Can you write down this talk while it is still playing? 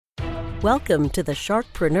Welcome to the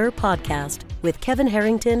Sharkpreneur Podcast with Kevin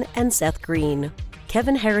Harrington and Seth Green.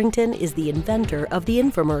 Kevin Harrington is the inventor of the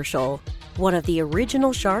infomercial, one of the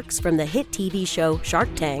original sharks from the hit TV show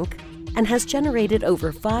Shark Tank, and has generated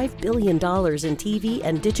over $5 billion in TV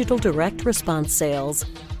and digital direct response sales.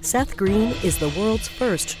 Seth Green is the world's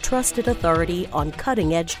first trusted authority on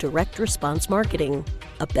cutting-edge direct response marketing,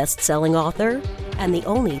 a best-selling author, and the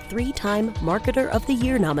only 3-time Marketer of the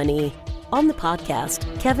Year nominee. On the podcast,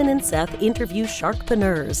 Kevin and Seth interview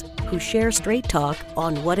sharkpreneurs who share straight talk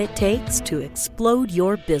on what it takes to explode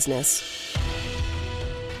your business.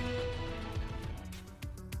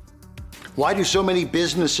 Why do so many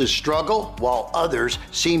businesses struggle while others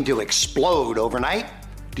seem to explode overnight?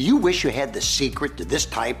 Do you wish you had the secret to this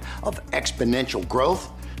type of exponential growth?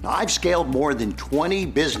 Now, I've scaled more than 20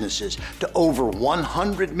 businesses to over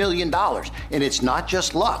 $100 million, and it's not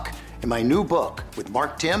just luck. In my new book with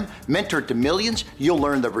Mark Timm, Mentor to Millions, you'll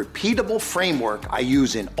learn the repeatable framework I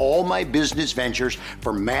use in all my business ventures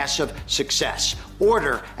for massive success.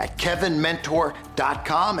 Order at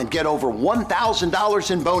kevinmentor.com and get over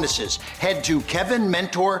 $1,000 in bonuses. Head to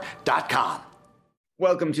kevinmentor.com.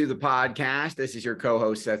 Welcome to the podcast. This is your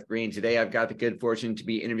co-host, Seth Green. Today, I've got the good fortune to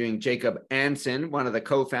be interviewing Jacob Anson, one of the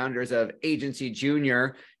co-founders of Agency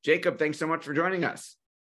Junior. Jacob, thanks so much for joining us.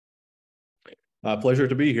 Pleasure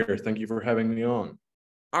to be here. Thank you for having me on.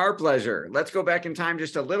 Our pleasure. Let's go back in time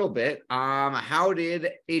just a little bit. How did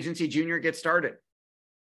Agency Junior get started?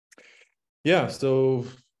 Yeah, so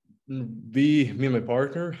me and my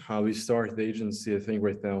partner, we started the agency, I think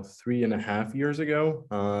right now 3.5 years ago.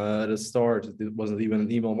 At the start, it wasn't even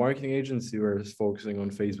an email marketing agency. We were focusing on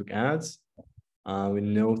Facebook ads. We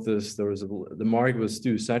noticed the market was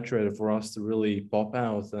too saturated for us to really pop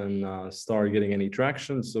out and start getting any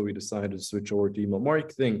traction. So we decided to switch over to email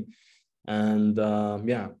marketing. And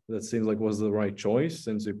that seems like was the right choice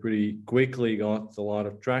since we pretty quickly got a lot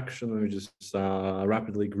of traction and we just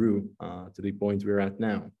rapidly grew to the point we're at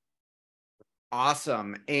now.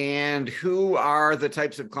 Awesome. And who are the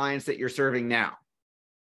types of clients that you're serving now?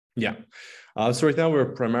 Yeah. So right now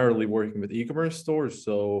we're primarily working with e-commerce stores.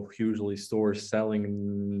 So usually stores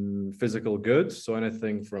selling physical goods. So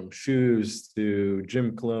anything from shoes to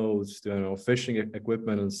gym clothes to fishing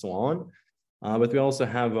equipment and so on. But we also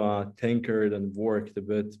have tinkered and worked a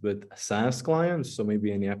bit with SaaS clients. So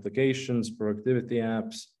maybe any applications, productivity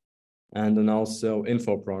apps, and then also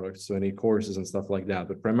info products. So any courses and stuff like that,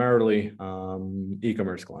 but primarily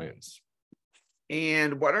e-commerce clients.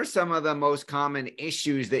 And what are some of the most common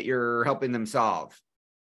issues that you're helping them solve?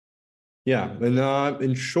 Yeah, and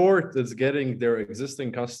in short, it's getting their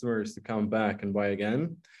existing customers to come back and buy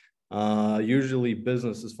again. Usually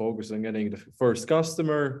business is focused on getting the first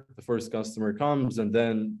customer comes, and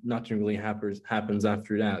then nothing really happens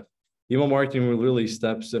after that. Email marketing really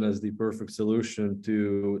steps in as the perfect solution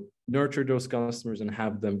to nurture those customers and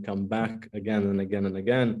have them come back again and again and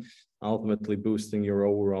again, ultimately boosting your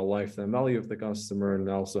overall lifetime value of the customer and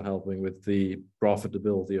also helping with the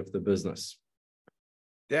profitability of the business.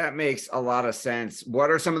 That makes a lot of sense.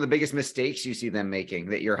 What are some of the biggest mistakes you see them making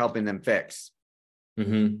that you're helping them fix?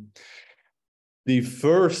 Mm-hmm. The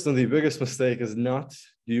first and the biggest mistake is not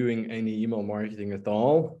doing any email marketing at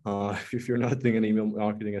all. If you're not doing any email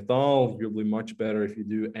marketing at all, you'll be much better if you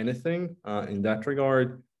do anything in that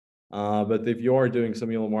regard. But if you are doing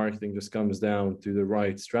some email marketing, just comes down to the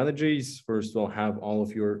right strategies. First of all, have all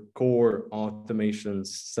of your core automations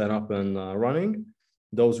set up and running.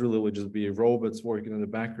 Those really will just be robots working in the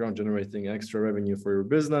background, generating extra revenue for your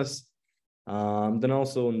business. Then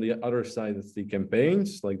also on the other side, it's the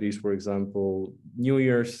campaigns like these, for example, New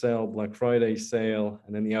Year's sale, Black Friday sale,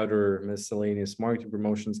 and any other miscellaneous marketing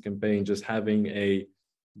promotions campaign, just having a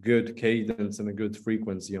good cadence and a good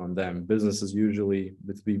frequency on them. Businesses usually,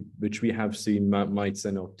 which we have seen, might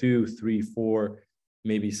send out 2, 3, 4,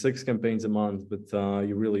 maybe 6 campaigns a month, but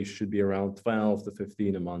you really should be around 12 to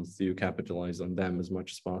 15 a month to capitalize on them as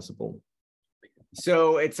much as possible.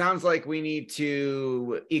 So it sounds like we need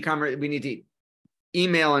to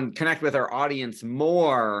email and connect with our audience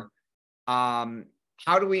more.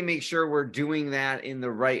 How do we make sure we're doing that in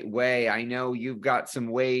the right way? I know you've got some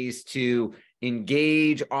ways to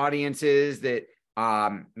engage audiences that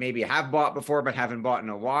maybe have bought before but haven't bought in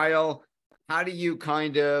a while. How do you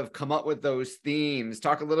kind of come up with those themes?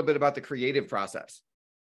 Talk a little bit about the creative process.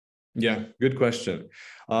 Yeah, good question.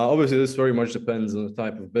 Obviously, this very much depends on the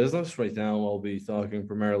type of business. Right now, I'll be talking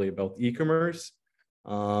primarily about e-commerce.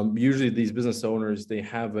 Usually these business owners, they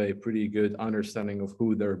have a pretty good understanding of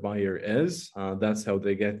who their buyer is. That's how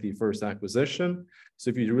they get the first acquisition. So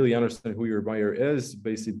if you really understand who your buyer is,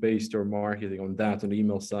 basically base your marketing on that on the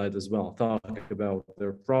email side as well. Talk about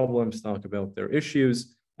their problems, talk about their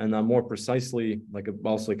issues. And more precisely,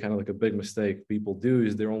 also kind of like a big mistake people do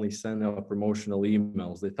is they only send out promotional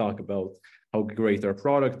emails. They talk about how great our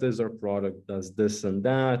product is, our product does this and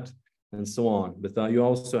that, and so on. But you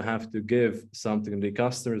also have to give something to the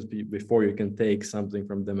customers before you can take something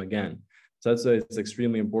from them again. So that's why it's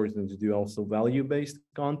extremely important to do also value-based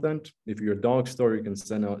content. If you're a dog store, you can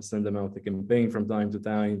send them out a campaign from time to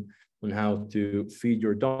time on how to feed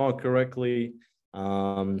your dog correctly,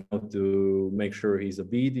 how to make sure he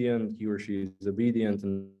or she is obedient,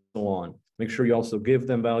 and so on. Make sure you also give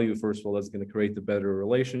them value. First of all, that's going to create a better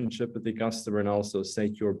relationship with the customer and also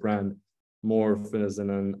set your brand more as in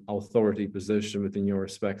an authority position within your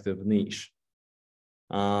respective niche.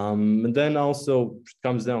 And then also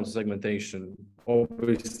comes down to segmentation.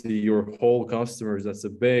 Obviously, your whole customers, that's a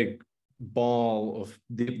big ball of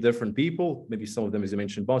different people. Maybe some of them, as you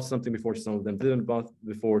mentioned, bought something before, some of them didn't bought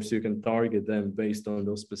before, so you can target them based on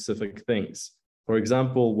those specific things. For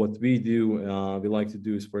example, what we do, we like to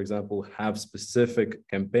do is, for example, have specific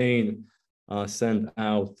campaign sent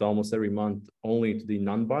out almost every month only to the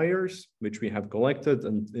non-buyers, which we have collected.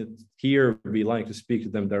 And here we like to speak to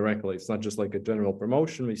them directly. It's not just like a general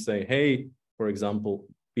promotion. We say, hey, for example,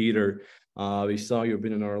 Peter, we saw you've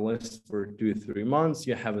been on our list for 2 to 3 months.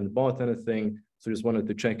 You haven't bought anything. So just wanted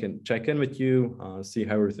to check in with you, see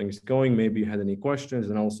how everything's going. Maybe you had any questions.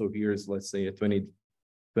 And also here's, let's say, a 20%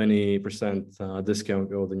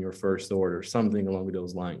 discount code in your first order, something along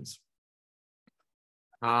those lines.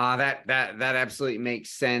 That absolutely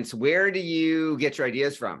makes sense. Where do you get your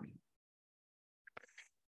ideas from?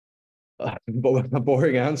 A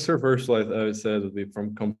boring answer. First, I would say it would be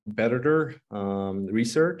from competitor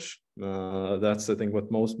research. That's, I think,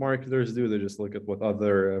 what most marketers do. They just look at what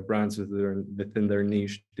other brands within their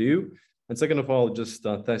niche do. And second of all, just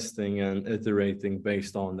testing and iterating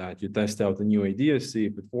based on that. You test out a new idea, see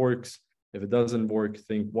if it works. If it doesn't work,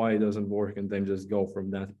 think why it doesn't work, and then just go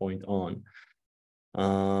from that point on.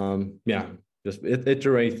 Just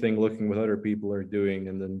iterating, looking what other people are doing,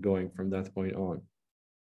 and then going from that point on.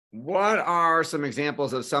 What are some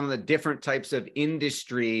examples of some of the different types of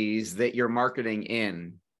industries that you're marketing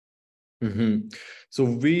in? Mm-hmm. So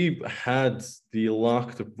we had the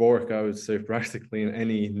luck to work, I would say, practically in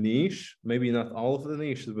any niche, maybe not all of the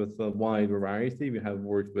niches, but a wide variety. We have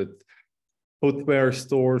worked with footwear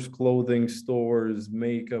stores, clothing stores,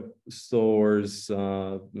 makeup stores,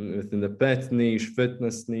 within the pet niche,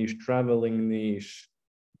 fitness niche, traveling niche,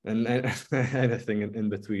 and anything in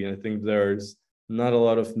between. I think there's not a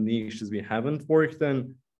lot of niches we haven't worked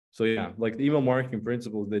in. So yeah, like the email marketing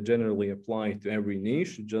principles, they generally apply to every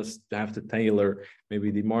niche. You just have to tailor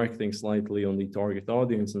maybe the marketing slightly on the target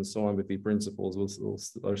audience and so on, but the principles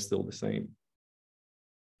are still the same.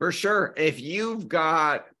 For sure. If you've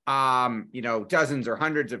got, dozens or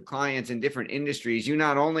hundreds of clients in different industries, you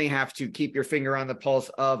not only have to keep your finger on the pulse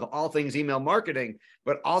of all things email marketing,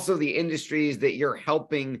 but also the industries that you're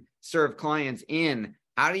helping serve clients in.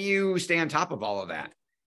 How do you stay on top of all of that?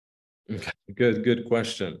 Okay, good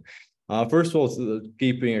question. First of all,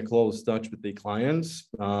 keeping a close touch with the clients.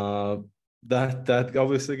 That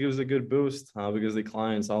obviously gives a good boost because the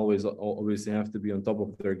clients always obviously have to be on top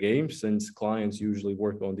of their game, since clients usually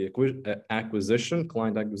work on the client acquisition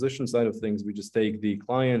side of things. We just take the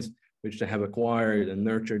clients which they have acquired and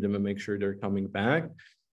nurture them and make sure they're coming back.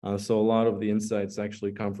 So a lot of the insights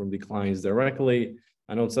actually come from the clients directly.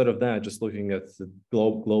 And outside of that, just looking at the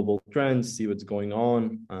global trends, see what's going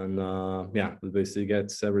on, and it basically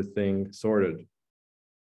gets everything sorted.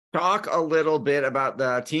 Talk a little bit about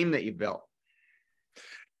the team that you built.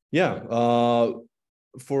 Yeah,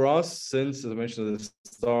 for us, since, as I mentioned at the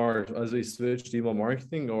start, as we switched to email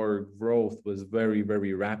marketing, our growth was very,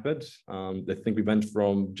 very rapid. I think we went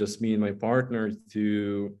from just me and my partner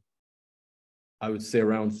to, I would say,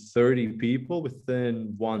 around 30 people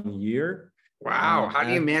within 1 year. Wow. How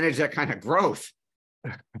do you manage that kind of growth?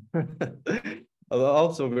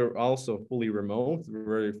 We're also fully remote. We're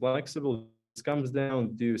very flexible. It comes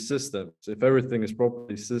down to systems. If everything is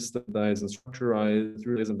properly systematized and structured, it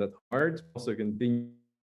really isn't that hard. Also continue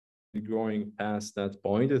growing past that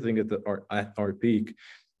point. I think at our peak,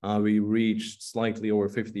 we reached slightly over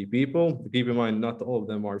 50 people. Keep in mind, not all of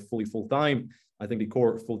them are fully full-time. I think the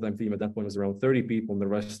core full-time team at that point was around 30 people, and the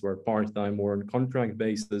rest were part-time or on contract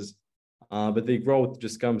basis. But the growth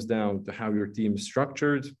just comes down to how your team is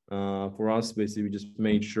structured. For us, basically, we just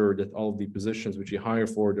made sure that all of the positions which you hire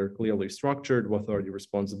for, they're clearly structured. What are the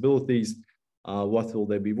responsibilities? What will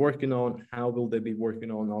they be working on? How will they be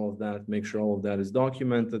working on all of that? Make sure all of that is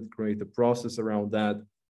documented, create a process around that.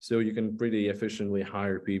 So you can pretty efficiently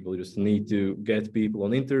hire people. You just need to get people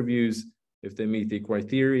on interviews. If they meet the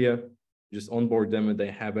criteria, just onboard them and they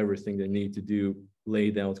have everything they need to do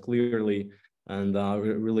laid out clearly. And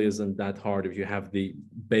it really isn't that hard if you have the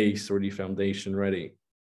base or the foundation ready.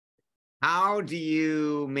 How do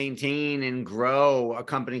you maintain and grow a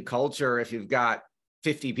company culture if you've got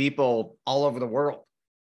 50 people all over the world?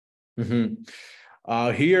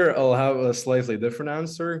 Here, I'll have a slightly different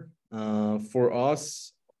answer. For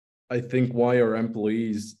us, I think why our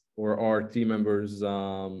employees or our team members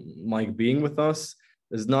like being with us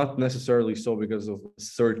is not necessarily so because of a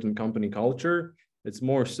certain company culture. It's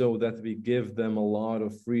more so that we give them a lot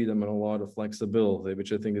of freedom and a lot of flexibility,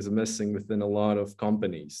 which I think is missing within a lot of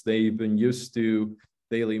companies. They've been used to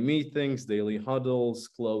daily meetings, daily huddles,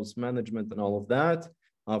 close management, and all of that.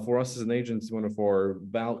 For us as an agency, one of our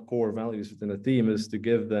core values within the team is to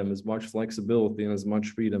give them as much flexibility and as much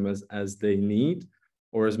freedom as they need,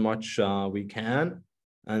 or as much we can.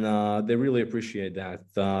 And they really appreciate that.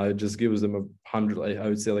 It just gives them I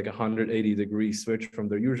would say like 180-degree switch from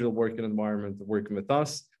their usual working environment to working with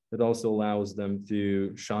us. It also allows them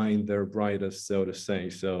to shine their brightest, so to say.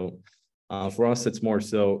 So for us, it's more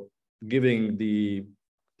so giving the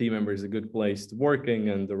team members a good place to working,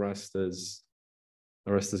 and the rest is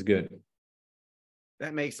good.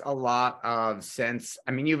 That makes a lot of sense.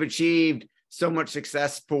 I mean, you've achieved so much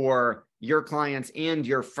success for your clients and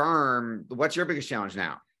your firm. What's your biggest challenge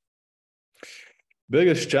now?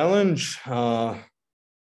 Biggest challenge,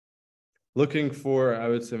 looking for, I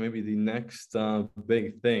would say, maybe the next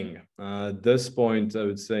big thing. At this point, I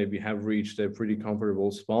would say we have reached a pretty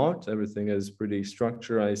comfortable spot. Everything is pretty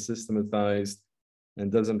structured, systematized,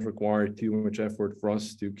 and doesn't require too much effort for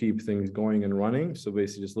us to keep things going and running. So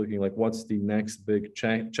basically just looking like what's the next big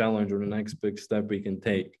challenge or the next big step we can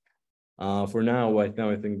take. For now, right now,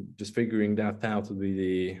 I think just figuring that out would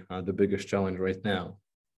be the biggest challenge right now.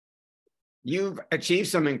 You've achieved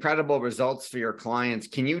some incredible results for your clients.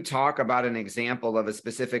 Can you talk about an example of a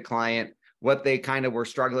specific client, what they kind of were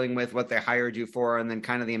struggling with, what they hired you for, and then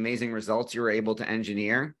kind of the amazing results you were able to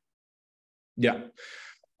engineer? Yeah.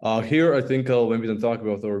 Here, I think I'll maybe then talk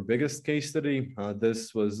about our biggest case study.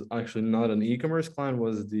 This was actually not an e-commerce client,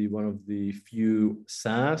 was one of the few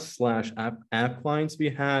SaaS/app clients we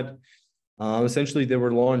had. Essentially, they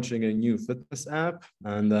were launching a new fitness app,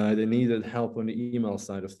 and they needed help on the email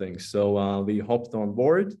side of things. So we hopped on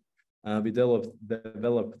board. We developed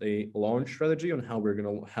a launch strategy on how we're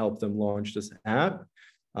going to help them launch this app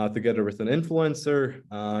together with an influencer.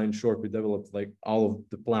 In short, we developed like all of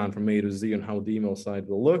the plan from A to Z on how the email side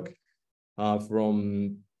will look,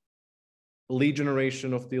 from lead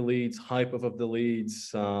generation of the leads, hype of the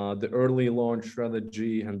leads, the early launch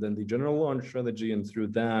strategy, and then the general launch strategy. And through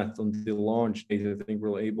that, on the launch date, I think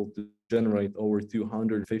we're able to generate over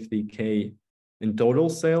 250K in total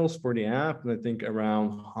sales for the app. And I think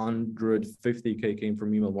around 150K came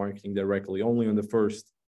from email marketing directly, only on the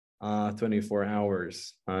first 24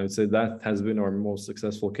 hours. I would say that has been our most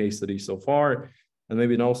successful case study so far. And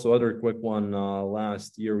maybe also other quick one,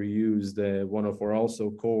 last year we used one of our also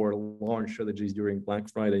core launch strategies during Black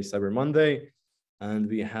Friday, Cyber Monday, and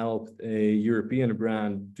we helped a European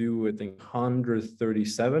brand do, I think,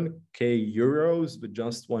 137K euros with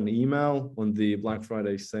just one email on the Black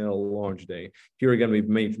Friday sale launch day. Here again, we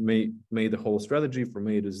made the whole strategy from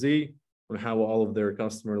A to Z on how all of their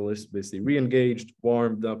customer lists basically re-engaged,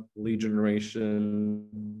 warmed up, lead generation,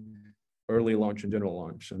 early launch and general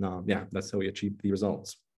launch. And yeah, that's how we achieved the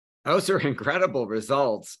results. Those are incredible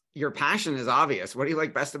results. Your passion is obvious. What do you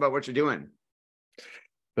like best about what you're doing?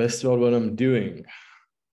 Best about what I'm doing?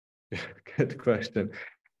 Good question.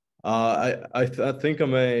 I think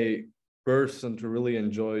I'm a person who really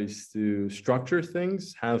enjoys to structure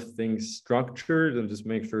things, have things structured, and just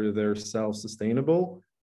make sure they're self-sustainable.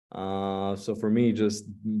 So for me, just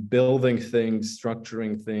building things,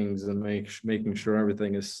 structuring things, and making sure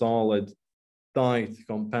everything is solid, tight,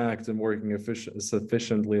 compact, and working as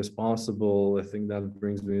efficiently as possible, I think that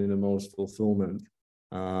brings me the most fulfillment.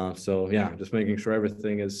 So yeah, just making sure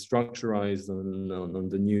everything is structurized on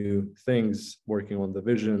the new things, working on the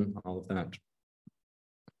vision, all of that.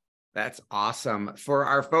 That's awesome. For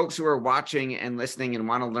our folks who are watching and listening and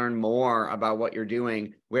want to learn more about what you're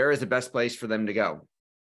doing, where is the best place for them to go?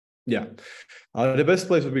 Yeah. The best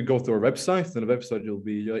place would be go to our website. On the website, you'll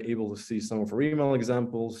be able to see some of our email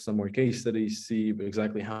examples, some more case studies, see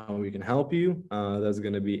exactly how we can help you. That's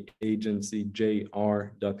going to be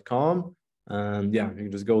agencyjr.com. And yeah, you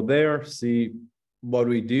can just go there, see what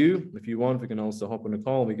we do. If you want, we can also hop on a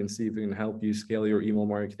call. We can see if we can help you scale your email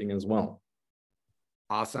marketing as well.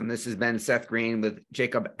 Awesome. This has been Seth Green with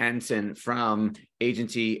Jacob Ensign from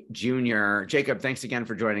Agency Junior. Jacob, thanks again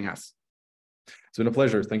for joining us. It's been a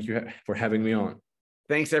pleasure. Thank you for having me on.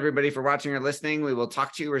 Thanks, everybody, for watching or listening. We will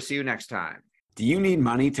talk to you or see you next time. Do you need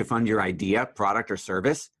money to fund your idea, product, or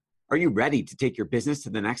service? Are you ready to take your business to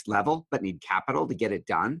the next level, but need capital to get it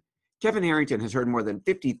done? Kevin Harrington has heard more than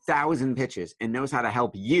 50,000 pitches and knows how to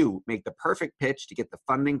help you make the perfect pitch to get the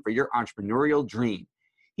funding for your entrepreneurial dream.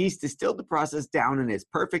 He's distilled the process down in his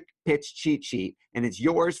perfect pitch cheat sheet, and it's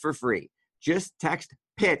yours for free. Just text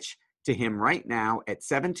PITCH to him right now at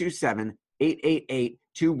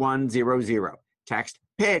 727-888-2100. Text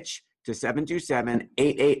PITCH to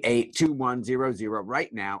 727-888-2100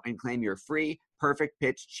 right now and claim your free perfect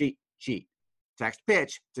pitch cheat sheet. Text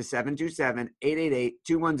PITCH to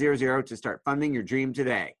 727-888-2100 to start funding your dream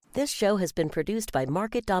today. This show has been produced by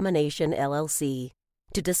Market Domination, LLC.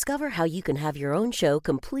 To discover how you can have your own show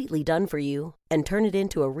completely done for you and turn it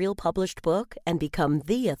into a real published book and become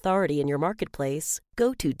the authority in your marketplace,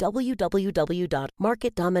 go to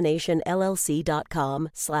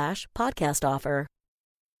www.marketdominationllc.com/podcast offer.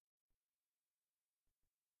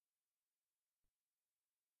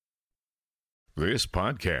 This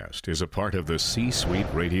podcast is a part of the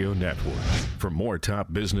C-Suite Radio Network. For more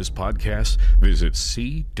top business podcasts, visit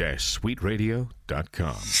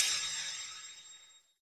c-suiteradio.com.